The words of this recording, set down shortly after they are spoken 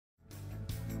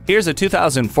Here's a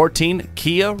 2014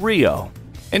 Kia Rio.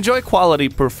 Enjoy quality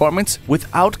performance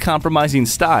without compromising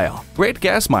style. Great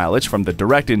gas mileage from the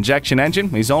direct injection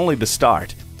engine is only the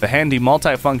start. The handy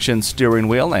multi-function steering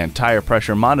wheel and tire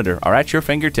pressure monitor are at your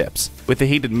fingertips. With the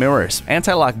heated mirrors,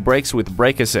 anti-lock brakes with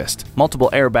brake assist, multiple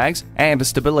airbags, and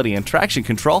stability and traction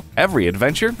control, every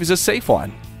adventure is a safe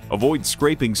one. Avoid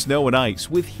scraping snow and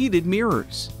ice with heated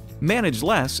mirrors. Manage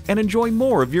less and enjoy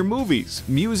more of your movies,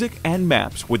 music, and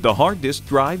maps with the hard disk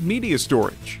drive media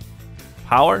storage.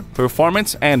 Power,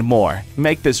 performance, and more.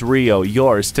 Make this Rio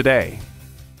yours today.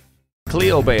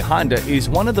 Cleo Bay Honda is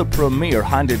one of the premier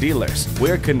Honda dealers.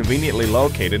 We're conveniently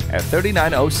located at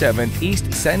 3907 East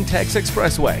Centex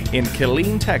Expressway in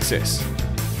Killeen, Texas.